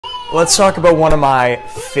let's talk about one of my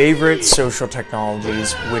favorite social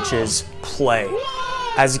technologies, which is play.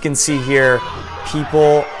 As you can see here,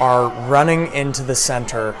 people are running into the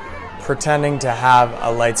center, pretending to have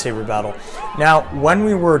a lightsaber battle. Now, when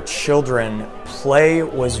we were children, play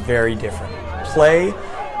was very different. Play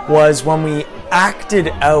was when we acted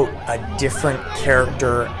out a different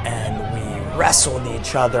character and we wrestled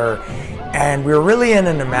each other, and we were really in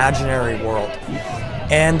an imaginary world.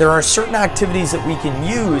 And there are certain activities that we can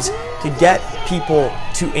use to get people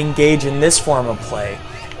to engage in this form of play.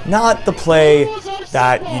 Not the play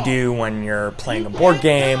that you do when you're playing a board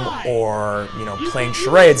game or, playing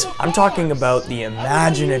charades. I'm talking about the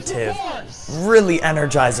imaginative, really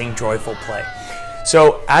energizing, joyful play.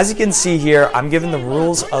 So as you can see here, I'm giving the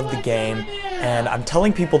rules of the game, and I'm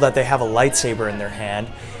telling people that they have a lightsaber in their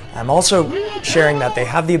hand. I'm also sharing that they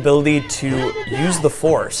have the ability to use the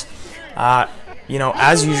Force.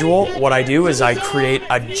 As usual, what I do is I create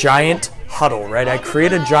a giant huddle, right? I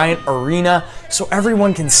create a giant arena so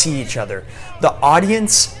everyone can see each other. The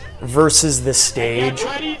audience versus the stage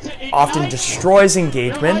often destroys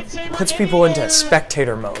engagement, puts people into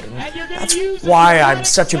spectator mode. And that's why I'm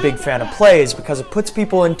such a big fan of play, is because it puts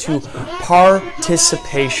people into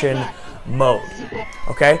participation mode.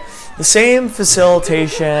 Okay? The same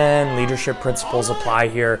facilitation, leadership principles apply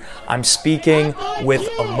here. I'm speaking with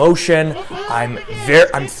emotion.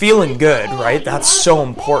 I'm feeling good, right? That's so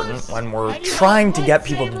important when we're trying to get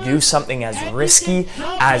people to do something as risky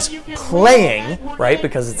as playing, right?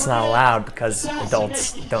 Because it's not allowed, because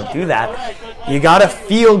adults don't do that. You gotta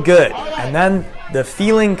feel good. And then the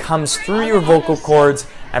feeling comes through your vocal cords,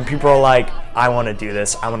 and people are like, I want to do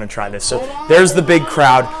this. I want to try this. So there's the big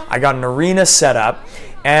crowd. I got an arena set up,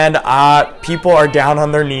 and people are down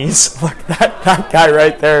on their knees. Look, that guy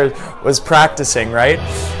right there was practicing, right?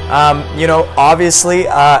 Obviously,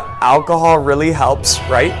 alcohol really helps,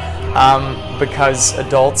 right? Because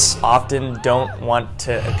adults often don't want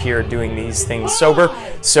to appear doing these things sober.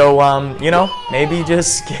 So, maybe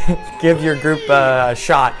just give your group a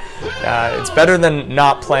shot. It's better than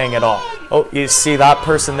not playing at all. Oh, you see that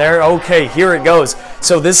person there? Okay, here it goes.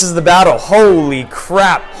 So this is the battle. Holy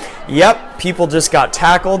crap. Yep, people just got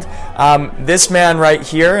tackled. This man right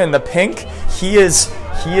here in the pink, he is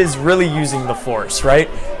really using the Force, right?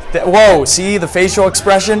 Whoa, see the facial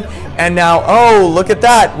expression? And now, oh, look at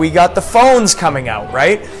that. We got the phones coming out,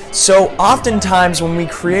 right? So oftentimes when we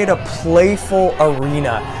create a playful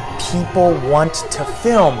arena, people want to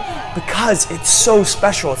film because it's so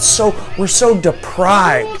special. We're so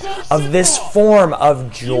deprived of this form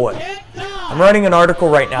of joy. I'm writing an article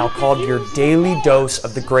right now called Your Daily Dose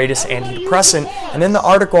of the Greatest Antidepressant, and in the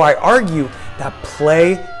article I argue that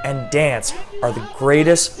play and dance are the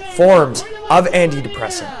greatest forms of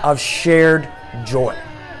antidepressant, of shared joy.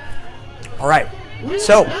 All right,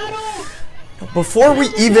 so before we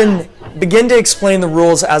even begin to explain the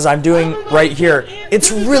rules as I'm doing right here,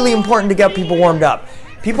 it's really important to get people warmed up.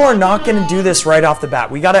 People are not going to do this right off the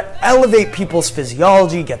bat. We got to elevate people's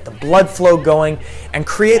physiology, get the blood flow going, and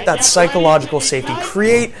create that psychological safety.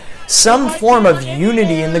 Create some form of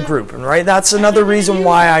unity in the group, and right, that's another reason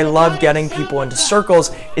why I love getting people into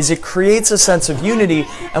circles, is it creates a sense of unity,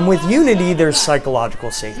 and with unity there's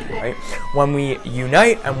psychological safety, right? When we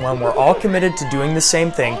unite and when we're all committed to doing the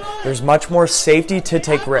same thing, there's much more safety to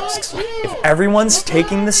take risks. If everyone's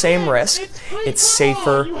taking the same risk, it's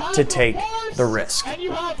safer to take the risk.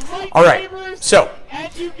 All right, so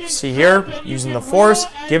see here, using the Force,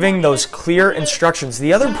 giving those clear instructions.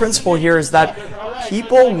 The other principle here is that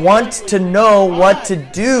people want to know what to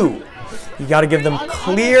do. You got to give them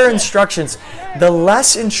clear instructions. The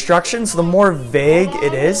less instructions, the more vague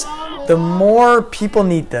it is, the more people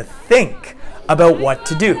need to think about what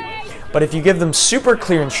to do. But if you give them super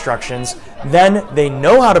clear instructions, then they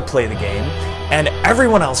know how to play the game, and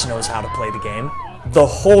everyone else knows how to play the game. The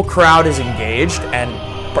whole crowd is engaged and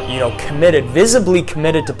committed, visibly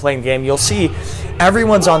committed to playing the game. You'll see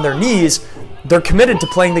everyone's on their knees. They're committed to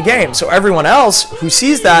playing the game. So everyone else who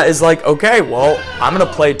sees that is like, okay, well, I'm going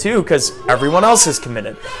to play too because everyone else is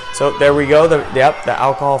committed. So there we go. The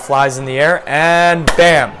alcohol flies in the air and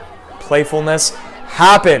bam, playfulness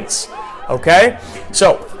happens. Okay?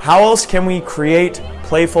 So how else can we create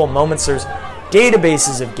playful moments? There's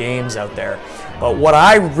databases of games out there. But what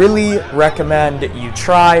I really recommend you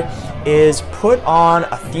try is put on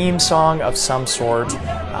a theme song of some sort.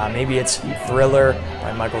 Maybe it's Thriller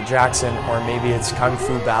by Michael Jackson, or maybe it's Kung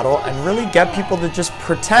Fu Battle, and really get people to just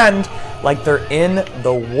pretend like they're in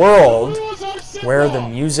the world where the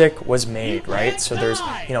music was made, right? So there's,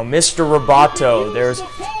 Mr. Roboto, there's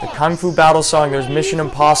the Kung Fu Battle song, there's Mission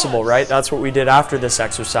Impossible, right? That's what we did after this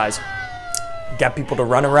exercise. get people to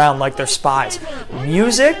run around like they're spies.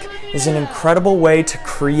 Music is an incredible way to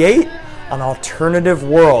create an alternative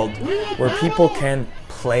world where people can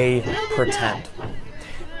play pretend.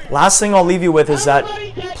 Last thing I'll leave you with is that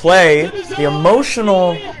play, the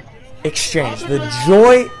emotional exchange, the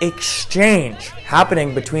joy exchange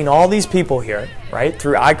happening between all these people here, right,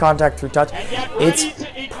 through eye contact, through touch, it's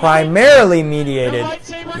primarily mediated,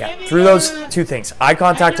 through those two things, eye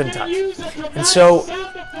contact and touch. And so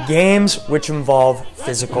games which involve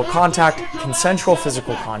physical contact, consensual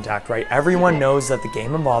physical contact, right? Everyone knows that the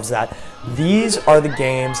game involves that. These are the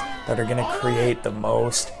games that are going to create the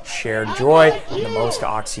most shared joy and the most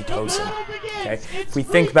oxytocin. Okay? If we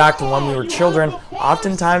think back to when we were children,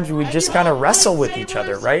 oftentimes we just kind of wrestle with each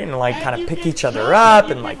other, right? And like kind of pick each other up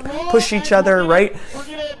and like push each other, right?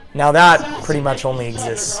 Now that pretty much only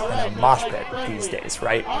exists in a mosh pit these days,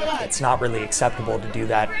 right? It's not really acceptable to do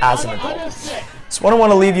that as an adult. So what I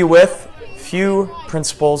want to leave you with, a few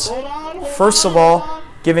principles. First of all,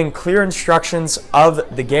 giving clear instructions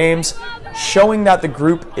of the games, showing that the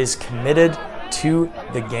group is committed to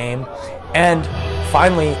the game, and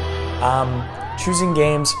finally, choosing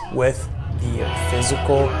games with the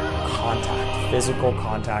physical contact. Physical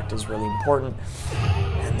contact is really important.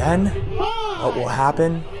 And then what will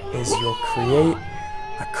happen is you'll create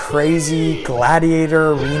a crazy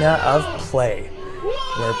gladiator arena of play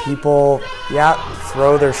where people,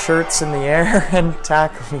 throw their shirts in the air and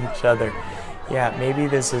tackle each other. Yeah, maybe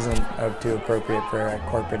this isn't too appropriate for a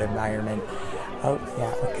corporate environment. Oh,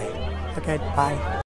 yeah, okay. Okay, bye.